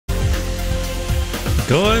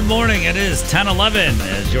Good morning. It is 10:11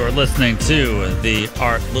 as you're listening to the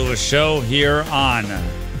Art Lewis Show here on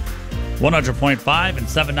 100.5 and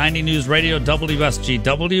 790 News Radio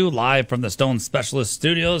WSGW, live from the Stone Specialist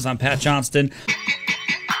Studios. I'm Pat Johnston.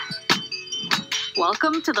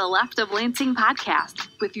 Welcome to the Left of Lansing podcast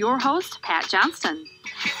with your host, Pat Johnston.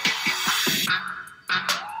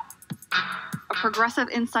 A progressive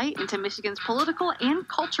insight into Michigan's political and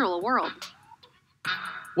cultural world.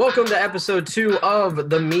 Welcome to episode 2 of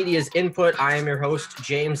The Media's Input. I am your host,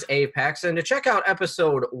 James A. Paxson. To check out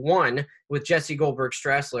episode 1 with Jesse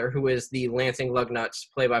Goldberg-Strassler, who is the Lansing Lugnuts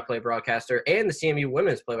play-by-play broadcaster and the CMU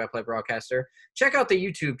Women's play-by-play broadcaster, check out the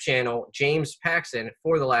YouTube channel, James Paxson,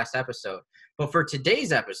 for the last episode. But for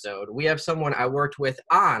today's episode, we have someone I worked with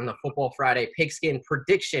on the Football Friday Pigskin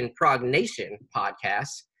Prediction Prognation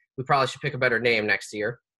podcast. We probably should pick a better name next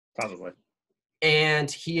year. Probably. And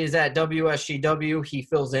he is at WSGW. He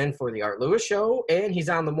fills in for the Art Lewis Show, and he's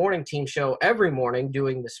on the morning team show every morning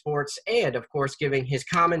doing the sports and, of course, giving his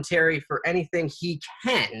commentary for anything he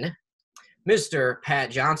can. Mr. Pat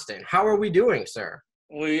Johnston, how are we doing, sir?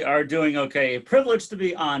 We are doing okay. Privileged to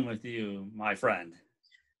be on with you, my friend.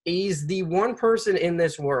 He's the one person in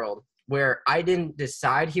this world where I didn't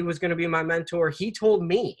decide he was going to be my mentor. He told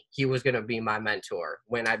me he was going to be my mentor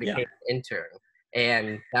when I became an intern.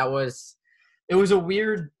 And it was a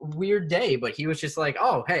weird day, but he was just like,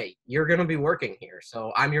 oh, hey, you're going to be working here,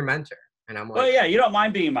 so I'm your mentor. And I'm like, well, yeah, you don't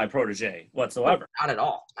mind being my protege whatsoever. Not at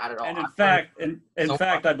all. Not at all. And in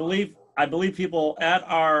fact, I believe people in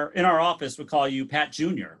our office would call you Pat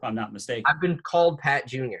Jr., if I'm not mistaken. I've been called Pat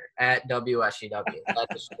Jr. at WSGW.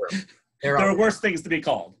 That's true. There are worse things to be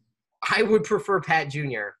called. I would prefer Pat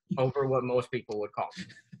Jr. over what most people would call me.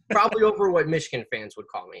 Probably over what Michigan fans would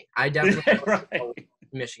call me. I definitely right.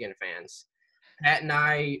 Michigan fans. Pat and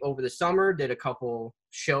I, over the summer, did a couple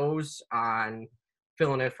shows on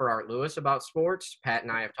filling in for Art Lewis about sports. Pat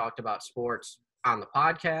and I have talked about sports on the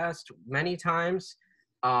podcast many times.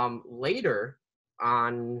 Later,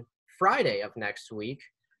 on Friday of next week,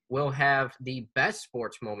 we'll have the best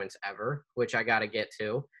sports moments ever, which I got to get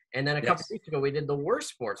to. And then a couple weeks ago, we did the worst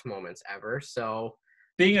sports moments ever. So,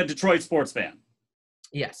 being a Detroit sports fan.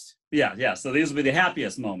 Yes. Yeah. So these will be the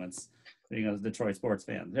happiest moments. Being a Detroit sports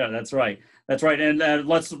fan. Yeah, that's right. And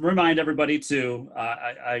let's remind everybody, too,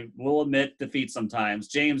 I will admit defeat sometimes.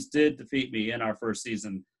 James did defeat me in our first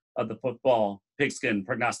season of the Football Pigskin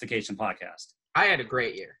Prognostication Podcast. I had a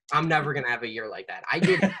great year. I'm never going to have a year like that. I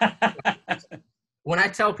did. When I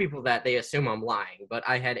tell people that, they assume I'm lying, but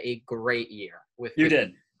I had a great year. You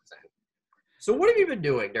did. So what have you been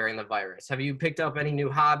doing during the virus? Have you picked up any new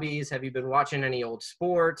hobbies? Have you been watching any old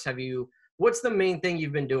sports? What's the main thing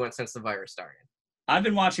you've been doing since the virus started? I've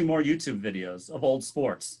been watching more YouTube videos of old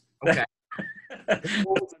sports. Okay.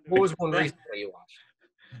 What was one recently you watched?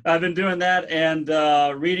 I've been doing that and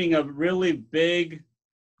reading a really big,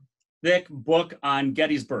 thick book on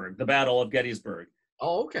Gettysburg, the Battle of Gettysburg.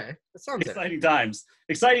 Oh, okay. That sounds exciting times.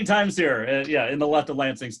 Exciting times here, in the Left of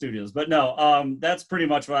Lansing studios. But no, that's pretty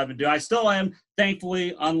much what I've been doing. I still am,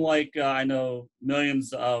 thankfully, unlike I know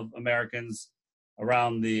millions of Americans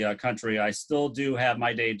around the country, I still do have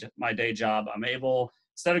my day job. I'm able,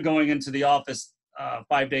 instead of going into the office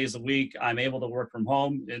 5 days a week, I'm able to work from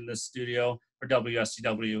home in the studio for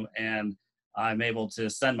WSGW, and I'm able to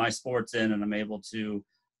send my sports in, and I'm able to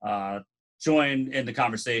join in the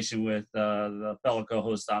conversation with the fellow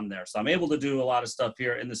co-hosts on there. So I'm able to do a lot of stuff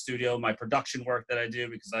here in the studio. My production work that I do,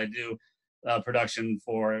 because I do production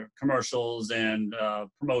for commercials and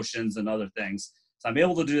promotions and other things. So I'm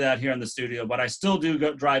able to do that here in the studio, but I still do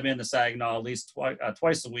drive in to Saginaw at least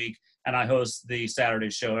twice a week, and I host the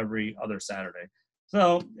Saturday show every other Saturday.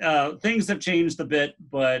 So things have changed a bit,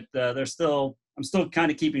 but I'm still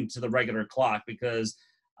kind of keeping to the regular clock, because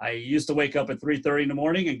I used to wake up at 3:30 in the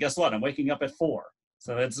morning, and guess what? I'm waking up at 4.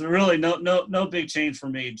 So it's really no big change for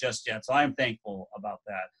me just yet. So I am thankful about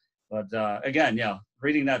that. But again,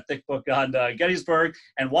 reading that thick book on Gettysburg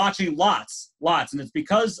and watching lots. And it's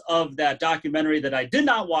because of that documentary that I did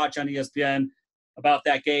not watch on ESPN about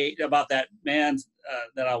that man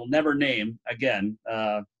that I will never name again.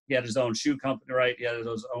 He had his own shoe company, right? He had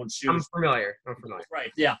his own shoes. I'm familiar.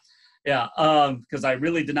 Right, yeah. Because I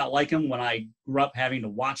really did not like him when I grew up having to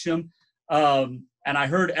watch him. And I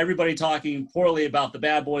heard everybody talking poorly about the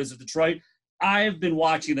Bad Boys of Detroit. I've been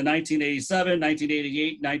watching the 1987,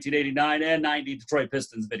 1988, 1989, and 90 Detroit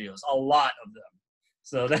Pistons videos, a lot of them.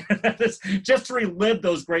 So that is just to relive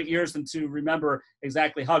those great years and to remember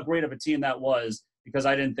exactly how great of a team that was, because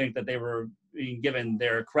I didn't think that they were being given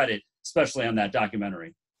their credit, especially on that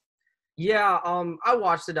documentary. Yeah, I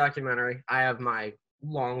watched the documentary. I have my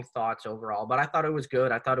long thoughts overall, but I thought it was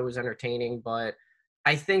good. I thought it was entertaining, but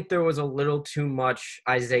I think there was a little too much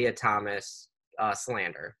Isaiah Thomas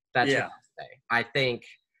slander. That's what Yeah. I say. I think,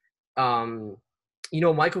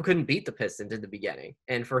 Michael couldn't beat the Pistons in the beginning,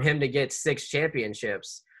 and for him to get 6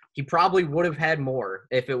 championships, he probably would have had more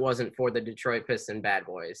if it wasn't for the Detroit Piston bad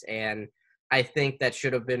boys. And I think that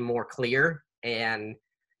should have been more clear. And,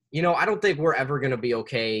 I don't think we're ever going to be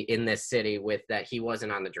okay in this city with that he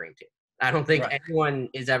wasn't on the dream team. I don't think anyone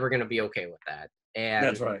is ever going to be okay with that. And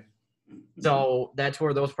That's right. So that's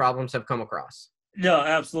where those problems have come across. No,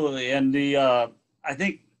 absolutely. And I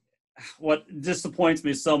think what disappoints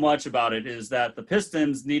me so much about it is that the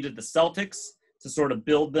Pistons needed the Celtics to sort of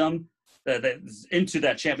build them into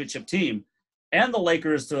that championship team, and the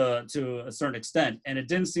Lakers to a certain extent. And it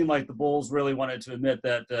didn't seem like the Bulls really wanted to admit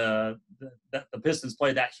that that the Pistons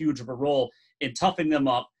played that huge of a role in toughing them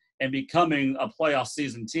up and becoming a playoff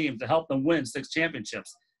season team to help them win 6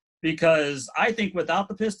 championships. Because I think without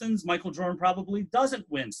the Pistons, Michael Jordan probably doesn't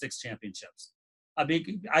win 6 championships.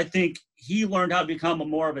 I think he learned how to become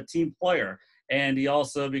more of a team player. And he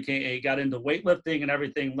also got into weightlifting and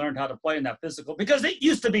everything, learned how to play in that physical. Because it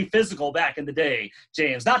used to be physical back in the day,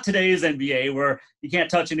 James. Not today's NBA where you can't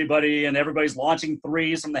touch anybody and everybody's launching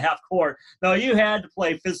threes from the half court. No, you had to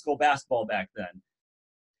play physical basketball back then.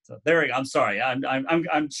 So there you go. I'm sorry.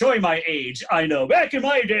 I'm showing my age. I know. Back in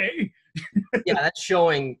my day. Yeah, that's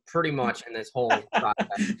showing pretty much in this whole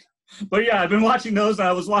process. But yeah, I've been watching those.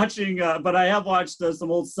 I was watching, but I have watched some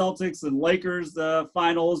old Celtics and Lakers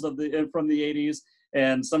finals from the 80s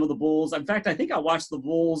and some of the Bulls. In fact, I think I watched the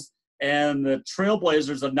Bulls and the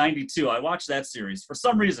Trailblazers of '92. I watched that series for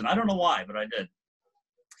some reason. I don't know why, but I did.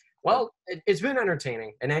 Well, it's been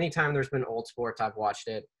entertaining, and anytime there's been old sports, I've watched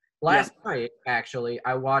it. Last night, actually,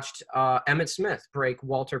 I watched Emmitt Smith break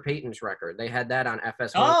Walter Payton's record. They had that on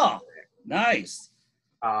FS1. Oh, nice.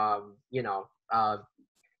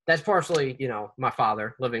 That's partially, my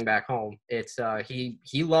father living back home. It's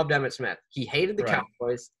he loved Emmitt Smith. He hated the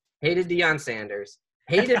Cowboys, hated Deion Sanders,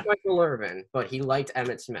 hated Michael Irvin, but he liked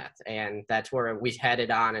Emmitt Smith, and that's where we had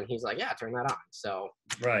it on. And he's like, "Yeah, turn that on." So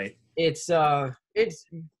it's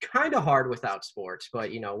kind of hard without sports,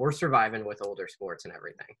 but we're surviving with older sports and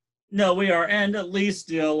everything. No, we are, and at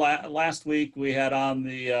least last week we had on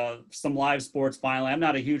the some live sports finally. I'm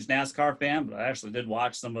not a huge NASCAR fan, but I actually did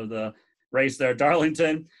watch some of the race there at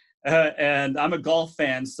Darlington, and I'm a golf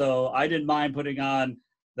fan, so I didn't mind putting on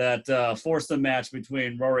that foursome match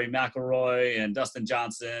between Rory McIlroy and Dustin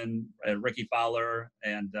Johnson and Ricky Fowler,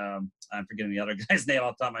 and I'm forgetting the other guy's name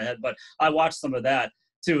off the top of my head, but I watched some of that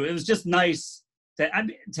too. It was just nice to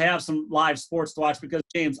have some live sports to watch because,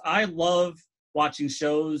 James, I love watching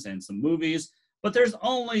shows and some movies, but there's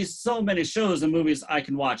only so many shows and movies I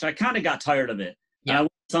can watch. I kind of got tired of it. Yeah.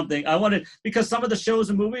 Because some of the shows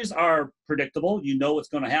and movies are predictable. You know what's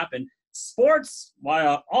going to happen. Sports, why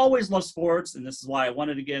I always love sports, and this is why I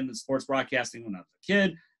wanted to get into sports broadcasting when I was a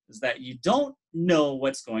kid, is that you don't know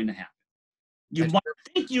what's going to happen. You might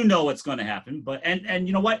think you know what's going to happen, but and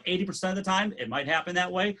you know what? 80% of the time, it might happen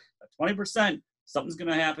that way. But 20%, something's going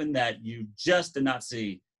to happen that you just did not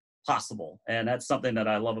see possible. And that's something that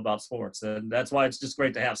I love about sports. And that's why it's just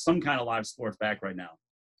great to have some kind of live sports back right now.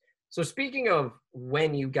 So speaking of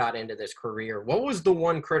when you got into this career, what was the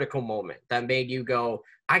one critical moment that made you go,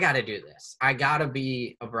 I got to do this. I got to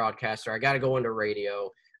be a broadcaster. I got to go into radio.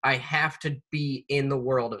 I have to be in the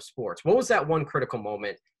world of sports. What was that one critical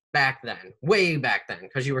moment back then, way back then,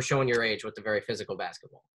 because you were showing your age with the very physical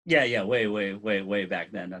basketball? Yeah, way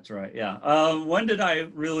back then. That's right. Yeah. When did I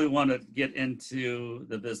really want to get into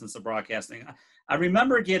the business of broadcasting? I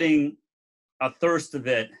remember getting a thirst of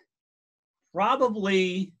it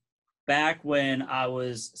probably back when I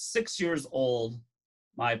was 6 years old.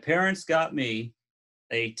 My parents got me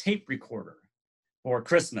a tape recorder for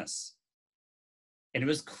Christmas. And it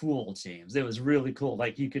was cool, James. It was really cool.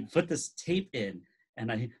 Like you could put this tape in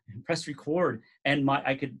and I press record and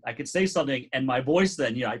I could say something and my voice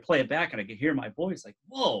then, I'd play it back and I could hear my voice like,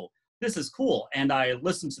 whoa, this is cool. And I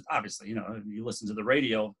listened to, obviously, you listen to the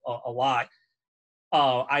radio a lot.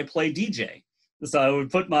 I play DJ. So I would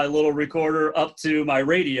put my little recorder up to my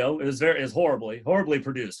radio. It was horribly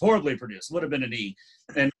produced. Would have been an E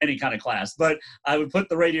in any kind of class. But I would put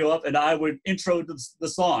the radio up and I would intro the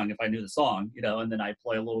song if I knew the song, and then I'd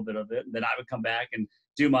play a little bit of it. And then I would come back and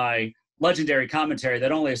do my legendary commentary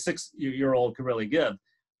that only a 6-year-old could really give.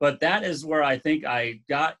 But that is where I think I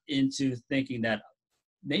got into thinking that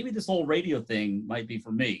maybe this whole radio thing might be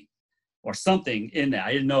for me or something in that.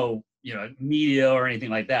 I didn't know, media or anything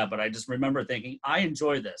like that, but I just remember thinking, I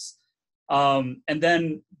enjoy this. And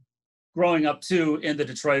then growing up too in the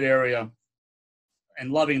Detroit area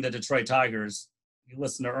and loving the Detroit Tigers, you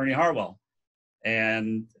listen to Ernie Harwell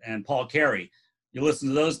and Paul Carey. You listen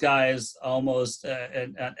to those guys almost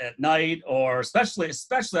at night, or especially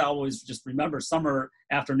I always just remember summer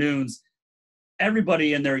afternoons.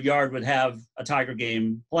 Everybody in their yard would have a Tiger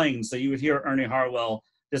game playing, so you would hear Ernie Harwell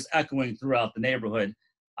just echoing throughout the neighborhood.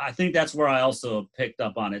 I think that's where I also picked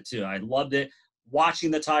up on it too. I loved it. Watching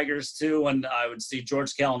the Tigers too, when I would see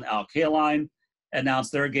George Kell and Al Kaline announce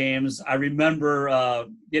their games. I remember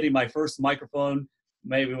getting my first microphone,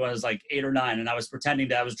 maybe when I was like 8 or 9, and I was pretending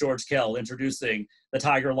that I was George Kell introducing the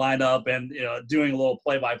Tiger lineup and doing a little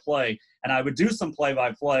play-by-play. And I would do some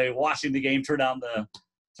play-by-play, watching the game, turn down the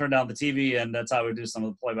TV, and that's how I would do some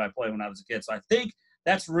of the play-by-play when I was a kid. So I think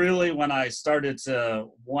that's really when I started to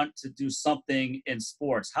want to do something in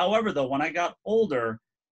sports. However, though, when I got older,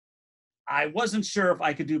 I wasn't sure if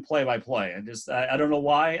I could do play-by-play. I don't know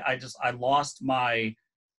why. I lost my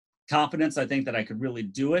confidence. I think that I could really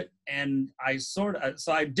do it. And so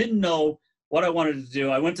I didn't know what I wanted to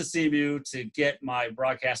do. I went to CMU to get my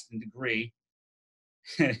broadcasting degree.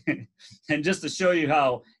 And just to show you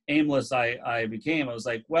how aimless I became, I was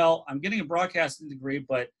like, well, I'm getting a broadcasting degree,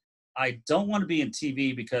 but I don't want to be in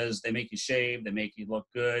TV because they make you shave, they make you look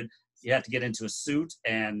good. You have to get into a suit,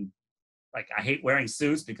 and like, I hate wearing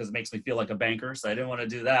suits because it makes me feel like a banker, so I didn't want to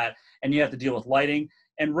do that. And you have to deal with lighting.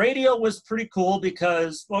 And radio was pretty cool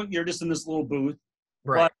because, well, you're just in this little booth.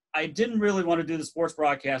 Right. But I didn't really want to do the sports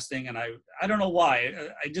broadcasting, and I don't know why.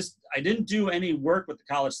 I didn't do any work with the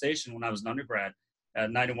college station when I was an undergrad at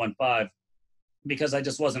 91.5 because I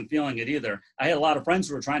just wasn't feeling it either. I had a lot of friends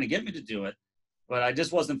who were trying to get me to do it, but I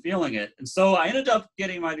just wasn't feeling it. And so I ended up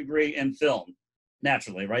getting my degree in film,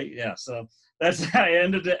 naturally, right? Yeah, so that's how I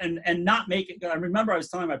ended it, and not make it. I remember I was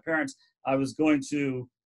telling my parents I was going to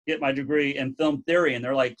get my degree in film theory, and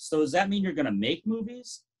they're like, so does that mean you're going to make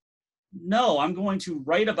movies? No, I'm going to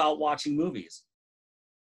write about watching movies.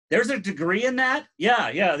 There's a degree in that?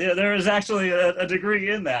 Yeah, there is actually a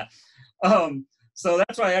degree in that. So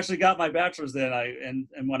that's why I actually got my bachelor's then.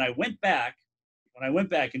 And when I went back,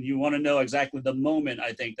 and you want to know exactly the moment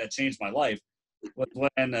I think that changed my life, was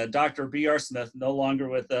when Dr. B.R. Smith, no longer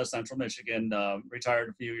with Central Michigan, retired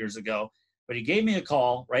a few years ago. But he gave me a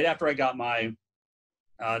call right after I got my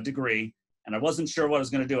degree, and I wasn't sure what I was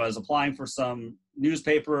going to do. I was applying for some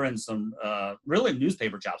newspaper and some really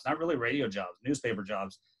newspaper jobs, not really radio jobs, newspaper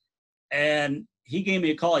jobs. And he gave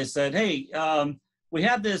me a call. He said, hey, we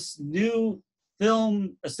have this new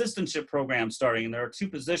film assistantship program starting, and there are 2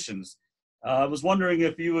 positions. I was wondering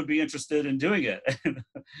if you would be interested in doing it.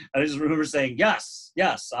 I just remember saying, yes,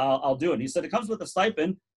 I'll do it. And he said, it comes with a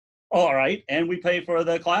stipend. All right. And we pay for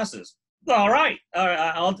the classes. All right.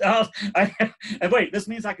 And wait, this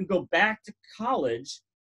means I can go back to college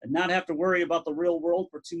and not have to worry about the real world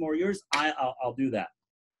for 2 more years. I'll do that.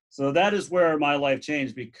 So that is where my life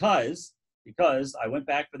changed because I went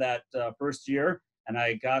back for that first year, and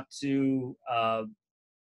I got to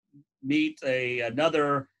meet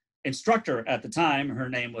another instructor at the time. Her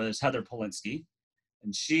name was Heather Polinsky,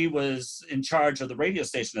 and she was in charge of the radio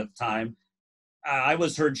station at the time. I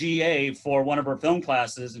was her GA for one of her film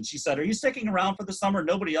classes, and she said, are you sticking around for the summer?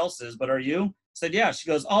 Nobody else is, but are you? I said, yeah. She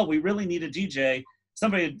goes, oh, we really need a DJ,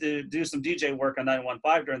 somebody to do some DJ work on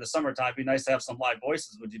 91.5 during the summertime. It'd be nice to have some live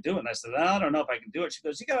voices. Would you do it? And I said, I don't know if I can do it. She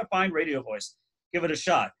goes, you got to find radio voice. Give it a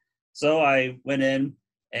shot. So I went in,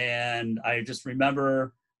 and I just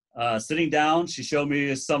remember sitting down. She showed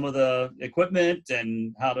me some of the equipment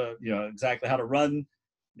and how to, exactly how to run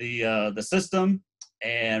the system.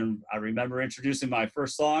 And I remember introducing my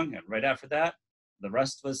first song, and right after that, the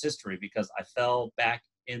rest was history, because I fell back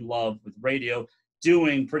in love with radio,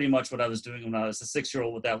 doing pretty much what I was doing when I was a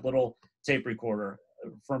 6-year-old with that little tape recorder.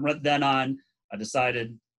 From then on, I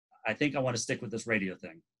decided, I think I want to stick with this radio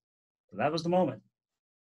thing. So that was the moment.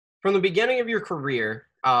 From the beginning of your career,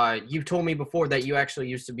 you've told me before that you actually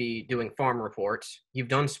used to be doing farm reports. You've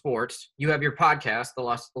done sports. You have your podcast,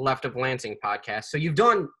 the Left of Lansing podcast. So you've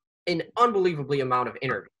done an unbelievably amount of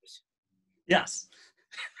interviews. Yes.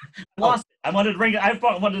 I lost it. I wanted to bring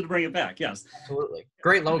it back. Yes. Absolutely.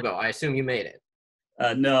 Great logo. I assume you made it.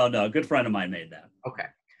 No. A good friend of mine made that. Okay.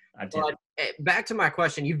 But back to my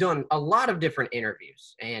question. You've done a lot of different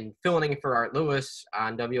interviews, and filling in for Art Lewis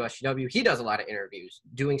on WSGW. He does a lot of interviews.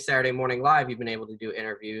 Doing Saturday Morning Live, you've been able to do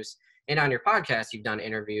interviews. And on your podcast, you've done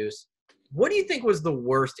interviews. What do you think was the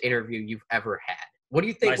worst interview you've ever had? What do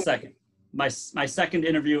you think? My second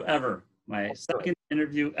interview ever. Second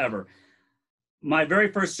interview ever. My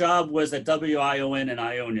very first job was at WION in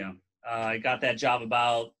Ionia. I got that job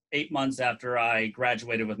about 8 months after I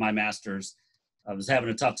graduated with my master's. I was having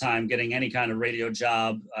a tough time getting any kind of radio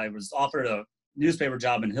job. I was offered a newspaper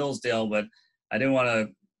job in Hillsdale, but I didn't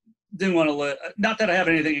want to, not that I have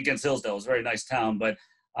anything against Hillsdale. It's a very nice town, but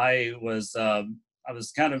I was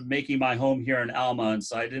kind of making my home here in Alma, and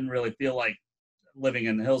so I didn't really feel like living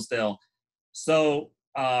in Hillsdale. So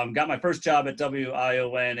got my first job at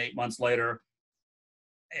WION 8 months later,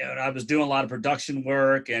 and I was doing a lot of production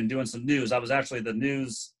work and doing some news. I was actually the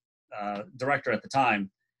news director at the time.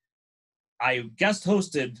 I guest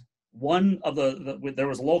hosted one of there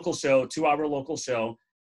was a local show, 2-hour local show,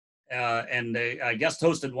 and I guest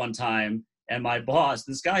hosted one time, and my boss,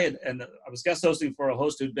 this guy, and I was guest hosting for a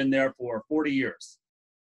host who'd been there for 40 years.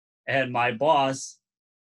 And my boss,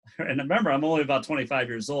 and remember, I'm only about 25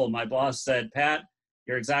 years old, my boss said, "Pat,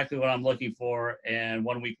 you're exactly what I'm looking for." And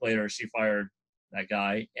 1 week later, she fired that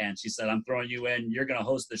guy, and she said, "I'm throwing you in, you're gonna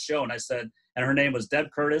host the show." And I said, and her name was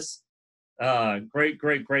Deb Curtis,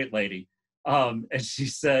 great lady. And she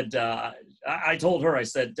said, I told her, I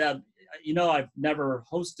said, "Deb, I've never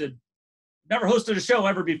hosted a show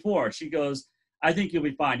ever before." She goes, "I think you'll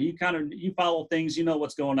be fine. You follow things, you know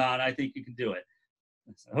what's going on. I think you can do it."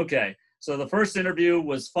 I said, okay. So the first interview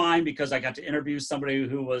was fine because I got to interview somebody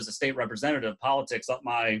who was a state representative, politics that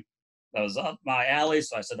was up my alley.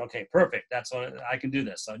 So I said, okay, perfect. That's what I can do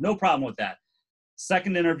this. So no problem with that.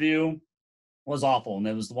 Second interview was awful. And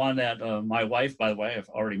it was the one that my wife, by the way, I've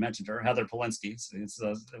already mentioned her, Heather Polinsky.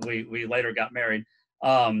 We later got married.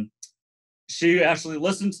 She actually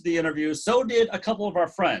listened to the interview. So did a couple of our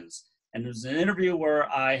friends. And it was an interview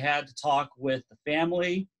where I had to talk with the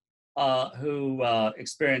family who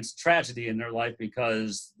experienced tragedy in their life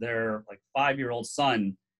because their 5-year-old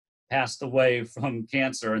son passed away from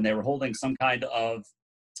cancer, and they were holding some kind of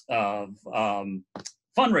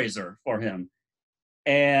fundraiser for him.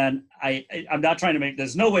 And I'm not trying to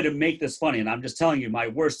there's no way to make this funny, and I'm just telling you my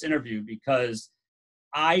worst interview because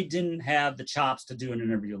I didn't have the chops to do an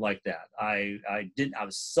interview like that. I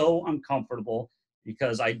was so uncomfortable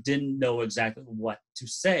because I didn't know exactly what to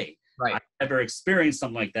say. Right. I never experienced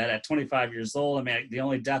something like that at 25 years old. I mean, the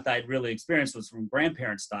only death I'd really experienced was from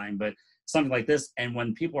grandparents dying, but something like this. And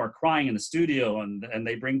when people are crying in the studio and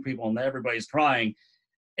they bring people and everybody's crying,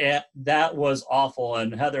 that was awful.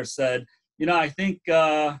 And Heather said, I think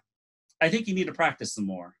you need to practice some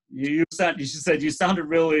more. She said you sounded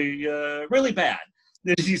really bad.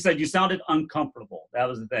 She said you sounded uncomfortable. That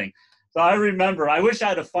was the thing. So I remember, I wish I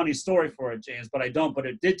had a funny story for it, James, but I don't. But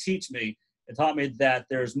it did teach me. It taught me that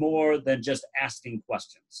there's more than just asking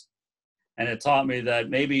questions. And it taught me that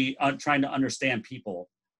maybe trying to understand people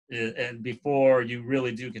and before you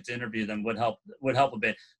really do get to interview them would help a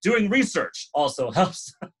bit. Doing research also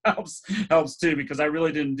helps too, because I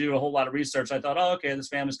really didn't do a whole lot of research. I thought, oh, okay, this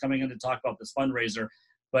family's coming in to talk about this fundraiser,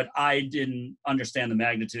 but I didn't understand the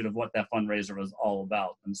magnitude of what that fundraiser was all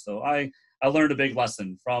about. And so I learned a big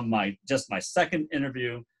lesson from my second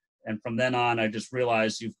interview. And from then on, I just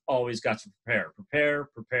realized you've always got to prepare.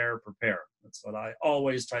 That's what I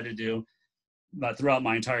always try to do throughout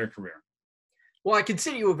my entire career. Well, I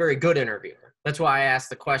consider you a very good interviewer. That's why I asked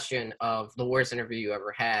the question of the worst interview you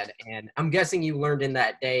ever had. And I'm guessing you learned in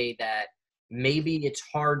that day that maybe it's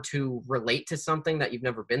hard to relate to something that you've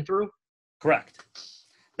never been through. Correct.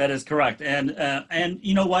 That is correct. And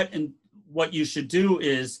you know what? And what you should do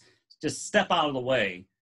is just step out of the way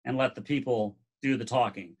and let the people do the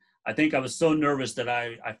talking. I think I was so nervous that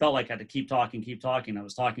I felt like I had to keep talking. I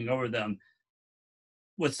was talking over them.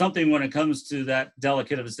 With something when it comes to that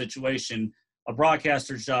delicate of a situation, a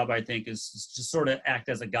broadcaster's job, I think, is to sort of act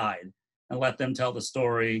as a guide and let them tell the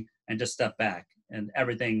story and just step back and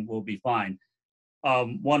everything will be fine.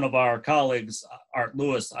 One of our colleagues, Art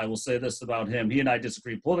Lewis, I will say this about him. He and I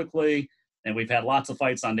disagree politically, and we've had lots of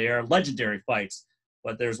fights on the air, legendary fights.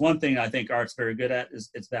 But there's one thing I think Art's very good at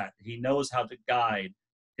it's that he knows how to guide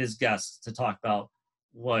his guests to talk about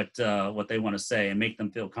what they want to say and make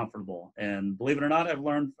them feel comfortable. And believe it or not, I've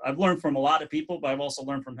learned from a lot of people, but I've also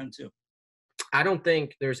learned from him too. I don't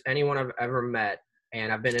think there's anyone I've ever met,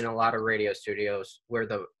 and I've been in a lot of radio studios, where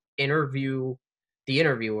the interviewer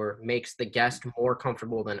makes the guest more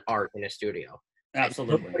comfortable than Art in a studio.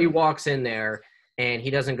 Absolutely. Nobody walks in there and he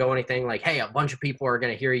doesn't go anything like, hey, a bunch of people are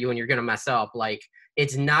going to hear you and you're going to mess up. Like,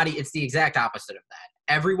 it's the exact opposite of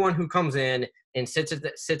that. Everyone who comes in and sits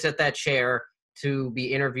at that chair to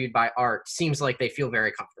be interviewed by Art seems like they feel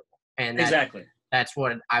very comfortable. And exactly. That's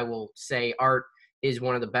what I will say. Art is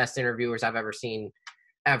one of the best interviewers I've ever seen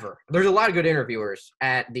ever. There's a lot of good interviewers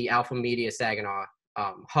at the Alpha Media Saginaw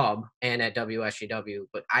hub and at WSGW,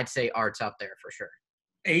 but I'd say Art's up there for sure.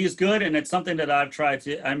 He's good, and it's something that I've tried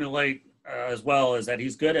to emulate as well, is that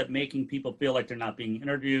he's good at making people feel like they're not being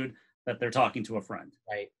interviewed, that they're talking to a friend.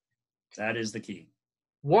 Right. That is the key.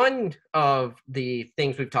 One of the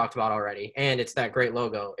things we've talked about already, and it's that great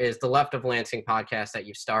logo, is the Left of Lansing podcast that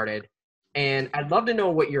you've started. And I'd love to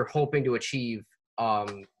know what you're hoping to achieve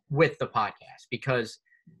with the podcast, because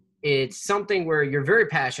it's something where you're very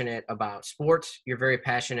passionate about sports, you're very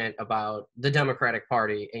passionate about the Democratic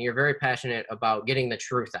Party, and you're very passionate about getting the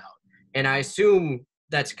truth out. And I assume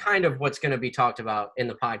that's kind of what's going to be talked about in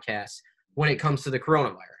the podcast when it comes to the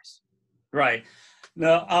coronavirus. Right.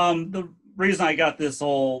 No, the reason I got this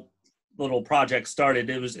whole little project started,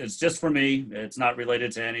 it's just for me. It's not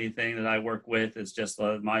related to anything that I work with. It's just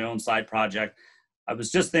my own side project. I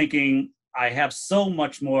was just thinking, I have so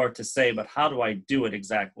much more to say, but how do I do it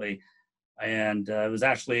exactly? And it was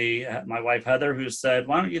actually my wife, Heather, who said,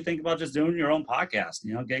 why don't you think about just doing your own podcast,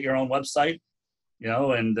 get your own website,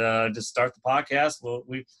 and just start the podcast. Well,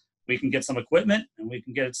 we can get some equipment and we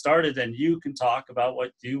can get it started, and you can talk about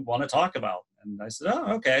what you want to talk about. And I said,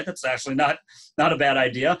 oh, okay, that's actually not a bad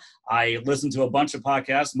idea. I listened to a bunch of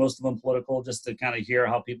podcasts, most of them political, just to kind of hear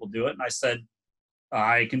how people do it. And I said,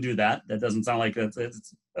 I can do that. That doesn't sound like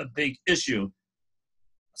it's a big issue.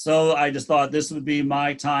 So I just thought this would be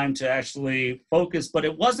my time to actually focus, but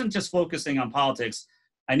it wasn't just focusing on politics.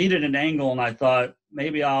 I needed an angle, and I thought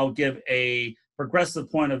maybe I'll give a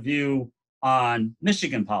progressive point of view on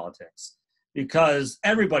Michigan politics, because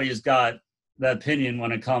everybody's got the opinion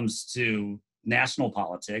when it comes to national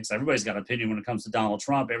politics. Everybody's got an opinion when it comes to Donald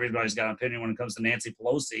Trump. Everybody's got an opinion when it comes to Nancy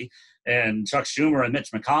Pelosi and Chuck Schumer and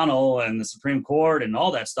Mitch McConnell and the Supreme Court and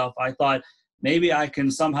all that stuff. I thought maybe I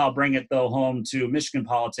can somehow bring it, though, home to Michigan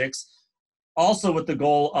politics, also with the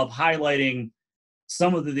goal of highlighting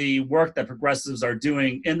some of the work that progressives are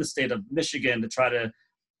doing in the state of Michigan to try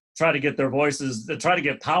to get their voices, to try to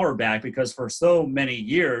get power back, because for so many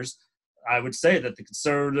years, I would say that the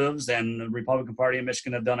conservatives and the Republican Party in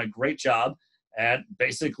Michigan have done a great job at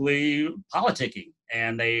basically politicking,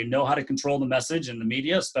 and they know how to control the message in the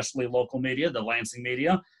media, especially local media, the Lansing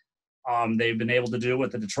media. They've been able to do it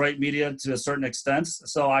with the Detroit media to a certain extent.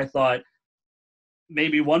 So I thought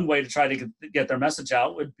maybe one way to try to get their message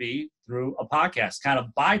out would be through a podcast, kind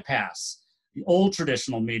of bypass the old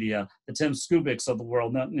traditional media, the Tim Skubiks of the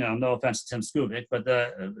world. No offense to Tim Skubik, but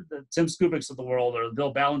the Tim Skubiks of the world, or the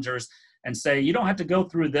Bill Ballingers, and say, you don't have to go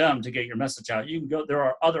through them to get your message out. You can go, there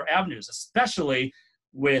are other avenues, especially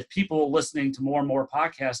with people listening to more and more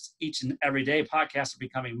podcasts each and every day. Podcasts are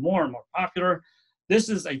becoming more and more popular. This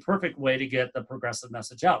is a perfect way to get the progressive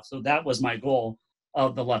message out. So that was my goal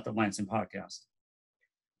of the Left of Lansing podcast.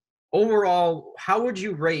 Overall, how would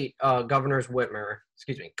you rate Governor Whitmer's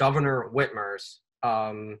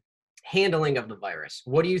handling of the virus?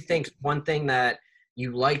 What do you think is one thing that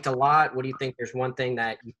you liked a lot? What do you think there's one thing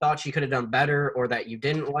that you thought she could have done better or that you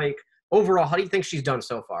didn't like? Overall, how do you think she's done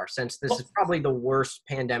so far, since this is probably the worst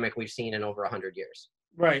pandemic we've seen in over 100 years?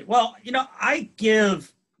 Right. Well, I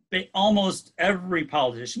give almost every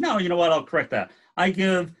politician, no, you know what, I'll correct that. I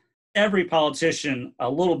give every politician a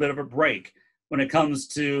little bit of a break when it comes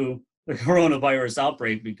to the coronavirus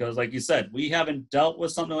outbreak, because like you said, we haven't dealt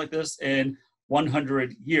with something like this in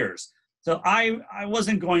 100 years. So I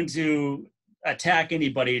wasn't going to attack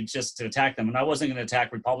anybody just to attack them. And I wasn't going to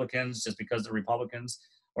attack Republicans just because they're Republicans,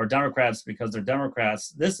 or Democrats because they're Democrats.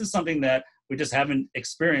 This is something that we just haven't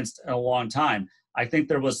experienced in a long time. I think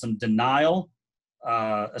there was some denial,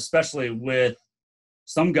 especially with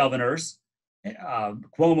some governors,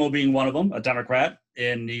 Cuomo being one of them, a Democrat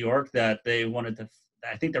in New York, that they wanted to,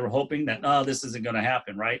 I think they were hoping that, no, this isn't going to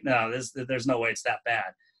happen, right? No, there's no way it's that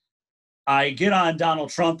bad. I get on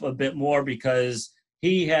Donald Trump a bit more because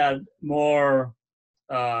he had more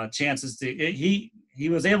chances to, he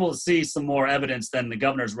was able to see some more evidence than the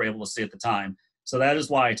governors were able to see at the time. So that is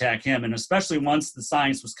why I attack him. And especially once the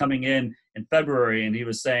science was coming in February and he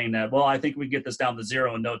was saying that, well, I think we get this down to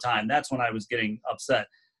zero in no time. That's when I was getting upset.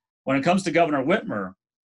 When it comes to Governor Whitmer,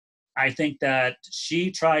 I think that she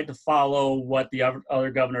tried to follow what the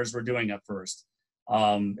other governors were doing at first.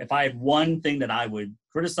 If I had one thing that I would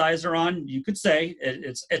criticize her on, you could say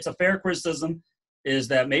it's a fair criticism, is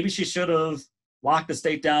that maybe she should have locked the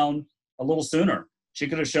state down a little sooner. She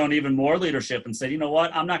could have shown even more leadership and said, you know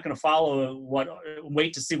what, I'm not going to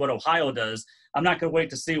wait to see what Ohio does. I'm not going to wait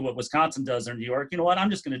to see what Wisconsin does or New York. You know what, I'm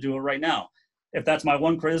just going to do it right now. If that's my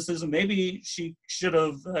one criticism, maybe she could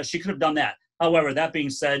have done that. However, that being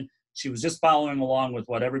said, she was just following along with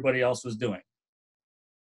what everybody else was doing.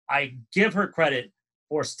 I give her credit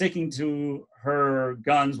for sticking to her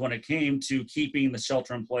guns when it came to keeping the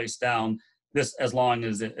shelter in place down this as long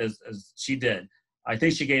as she did. I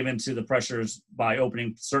think she gave into the pressures by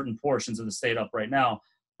opening certain portions of the state up right now.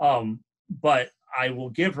 But I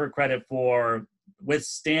will give her credit for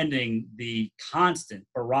withstanding the constant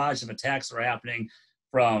barrage of attacks that are happening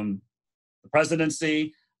from the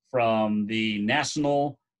presidency, from the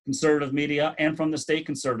national conservative media, and from the state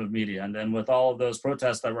conservative media. And then with all of those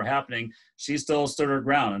protests that were happening, she still stood her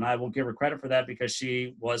ground. And I will give her credit for that because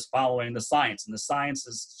she was following the science. And the science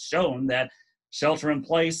has shown that shelter in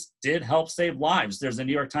place did help save lives. There's a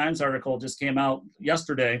New York Times article just came out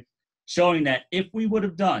yesterday showing that if we would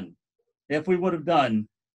have done,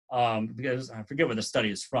 because I forget where the study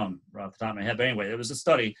is from off the top of my head, but anyway, it was a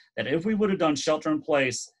study that if we would have done shelter in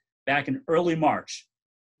place back in early March,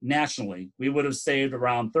 nationally, we would have saved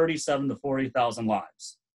around 37 to 40,000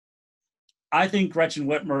 lives. I think Gretchen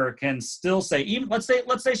Whitmer can still say, even let's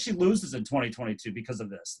say she loses in 2022 because of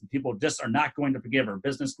this. People just are not going to forgive her.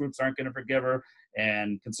 Business groups aren't going to forgive her,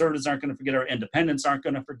 and conservatives aren't going to forgive her. Independents aren't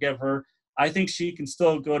going to forgive her. I think she can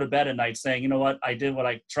still go to bed at night saying, you know what, I did what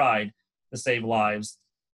I tried to save lives.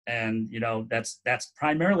 And, you know, that's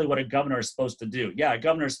primarily what a governor is supposed to do. Yeah, a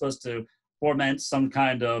governor is supposed to foment some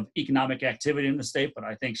kind of economic activity in the state, but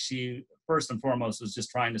I think she, first and foremost, was just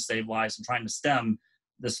trying to save lives and trying to stem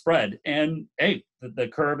the spread. And, hey, the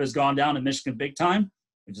curve has gone down in Michigan big time,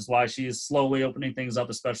 which is why she is slowly opening things up,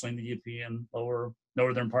 especially in the UP and lower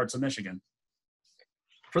northern parts of Michigan.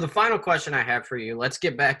 For the final question I have for you, let's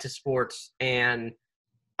get back to sports. And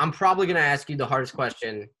I'm probably going to ask you the hardest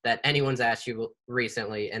question that anyone's asked you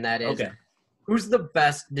recently, and that is, okay, who's the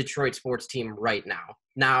best Detroit sports team right now?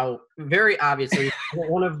 Now, very obviously,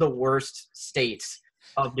 one of the worst states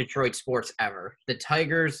of Detroit sports ever. The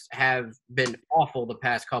Tigers have been awful the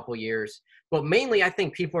past couple years, but mainly I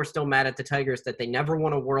think people are still mad at the Tigers that they never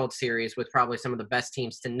won a World Series with probably some of the best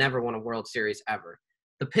teams to never win a World Series ever.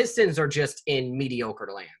 The Pistons are just in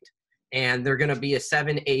mediocre land, and they're going to be a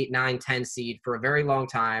 7, 8, 9, 10 seed for a very long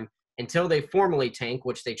time until they formally tank,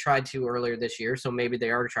 which they tried to earlier this year, so maybe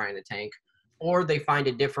they are trying to tank, or they find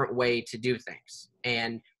a different way to do things.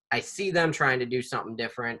 And I see them trying to do something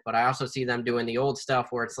different, but I also see them doing the old stuff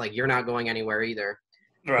where it's like, you're not going anywhere either.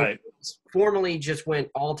 Right. Formally just went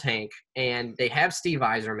all tank, and they have Steve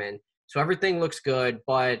Yzerman, so everything looks good,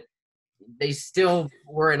 but they still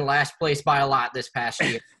were in last place by a lot this past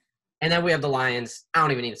year. And then we have the Lions. I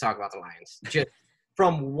don't even need to talk about the Lions. Just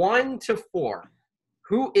from 1 to 4,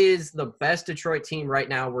 who is the best Detroit team right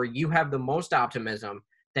now where you have the most optimism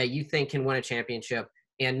that you think can win a championship?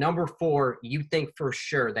 And number 4, you think for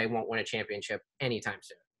sure they won't win a championship anytime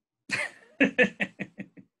soon.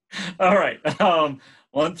 All right.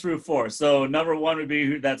 1 through 4. So number 1 would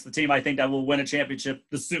be that's the team I think that will win a championship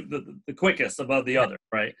the quickest above the other,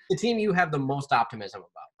 right? The team you have the most optimism about.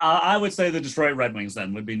 I would say the Detroit Red Wings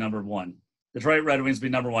then would be number 1. Detroit Red Wings would be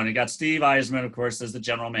number 1. You got Steve Yzerman, of course, as the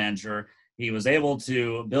general manager. He was able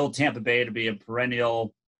to build Tampa Bay to be a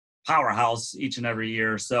perennial powerhouse each and every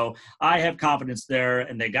year. So I have confidence there,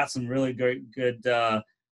 and they got some really good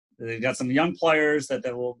they got some young players that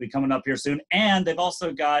will be coming up here soon. And they've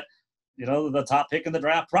also got, you know, the top pick in the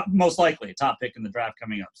draft, most likely top pick in the draft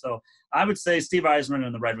coming up. So I would say Steve Yzerman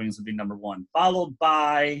and the Red Wings would be number 1, followed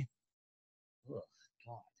by,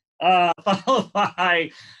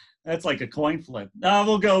 that's like a coin flip.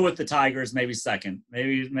 We'll go with the Tigers, maybe second,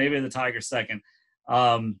 maybe the Tigers second.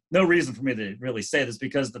 No reason for me to really say this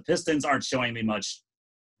because the Pistons aren't showing me much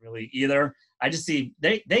really either. I just see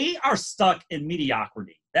they are stuck in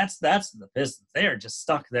mediocrity. That's the Pistons. They are just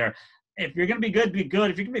stuck there. If you're going to be good, be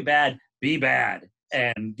good. If you're going to be bad,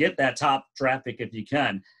 and get that top draft pick if you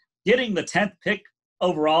can. Getting the 10th pick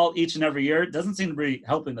overall each and every year doesn't seem to be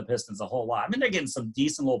helping the Pistons a whole lot. I mean, they're getting some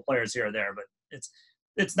decent little players here or there, but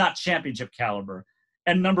it's not championship caliber.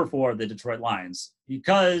 And number 4, the Detroit Lions,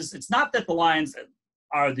 because it's not that the Lions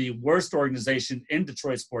are the worst organization in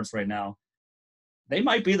Detroit sports right now. They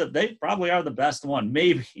probably are the best one,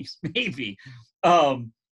 maybe.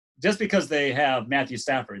 Just because they have Matthew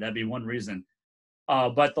Stafford, that'd be one reason.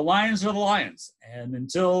 But the Lions are the Lions, and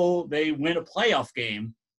until they win a playoff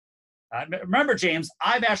game, remember, James,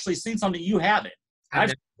 I've actually seen something you haven't.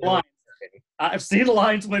 I've seen the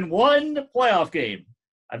Lions win 1 playoff game.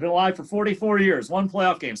 I've been alive for 44 years, 1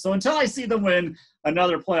 playoff game. So until I see them win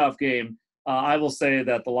another playoff game, I will say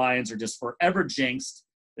that the Lions are just forever jinxed.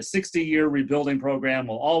 The 60-year rebuilding program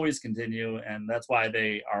will always continue, and that's why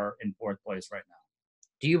they are in 4th place right now.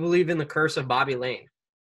 Do you believe in the curse of Bobby Lane?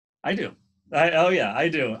 I do. I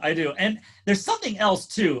do. And there's something else,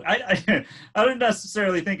 too. I don't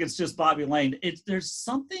necessarily think it's just Bobby Lane. There's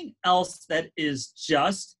something else that is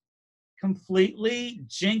just completely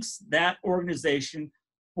jinxed that organization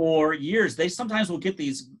for years. They sometimes will get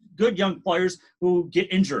these good young players who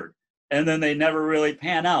get injured, and then they never really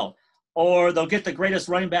pan out. Or they'll get the greatest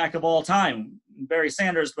running back of all time, Barry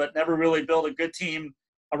Sanders, but never really built a good team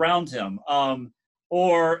around him.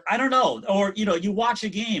 Or I don't know, or, you know, you watch a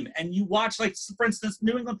game and you watch, like, for instance,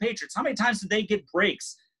 New England Patriots. How many times did they get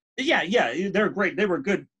breaks? Yeah, they're great. They were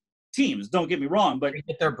good teams, don't get me wrong, but They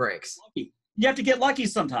get their breaks. you have to get lucky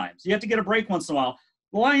sometimes. You have to get a break once in a while.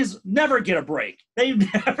 The Lions never get a break. They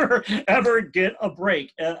never, ever get a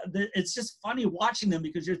break. It's just funny watching them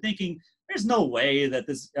because you're thinking, there's no way that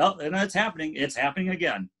this, and it's happening. It's happening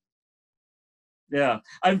again. Yeah.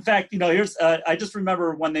 In fact, you know, I just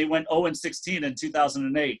remember when they went 0-16 in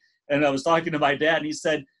 2008, and I was talking to my dad, and he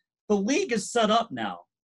said, the league is set up now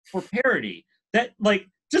for parity. That, like,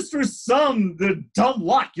 just through the dumb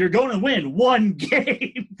luck, you're going to win one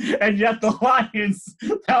game, and yet the Lions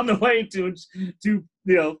found a way to you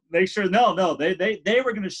know, make sure they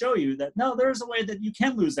were going to show you that there's a way that you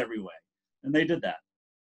can lose every way, and they did that.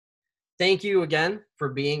 Thank you again for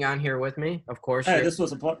being on here with me. Of course, hey, this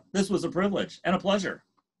was a privilege and a pleasure.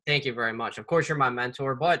 Thank you very much. Of course, you're my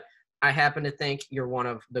mentor, but I happen to think you're one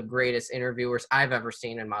of the greatest interviewers I've ever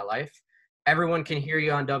seen in my life. Everyone can hear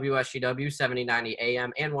you on WSGW 7090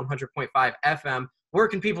 AM and 100.5 FM. Where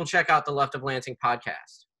can people check out the Left of Lansing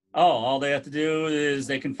podcast? Oh, all they have to do is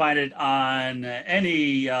they can find it on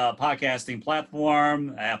any podcasting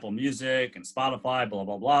platform, Apple Music and Spotify, blah,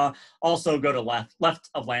 blah, blah. Also go to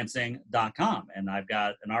leftoflansing.com, and I've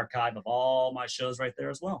got an archive of all my shows right there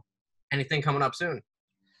as well. Anything coming up soon?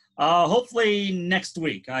 Hopefully next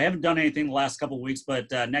week. I haven't done anything the last couple of weeks,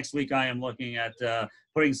 but next week I am looking at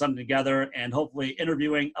putting something together and hopefully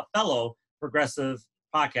interviewing a fellow progressive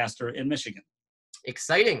podcaster in Michigan.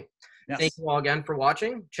 Exciting. Yes. Thank you all again for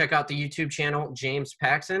watching. Check out the YouTube channel, James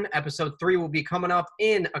Paxson. Episode 3 will be coming up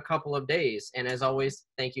in a couple of days. And as always,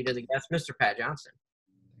 thank you to the guest, Mr. Pat Johnston.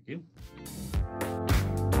 Thank you.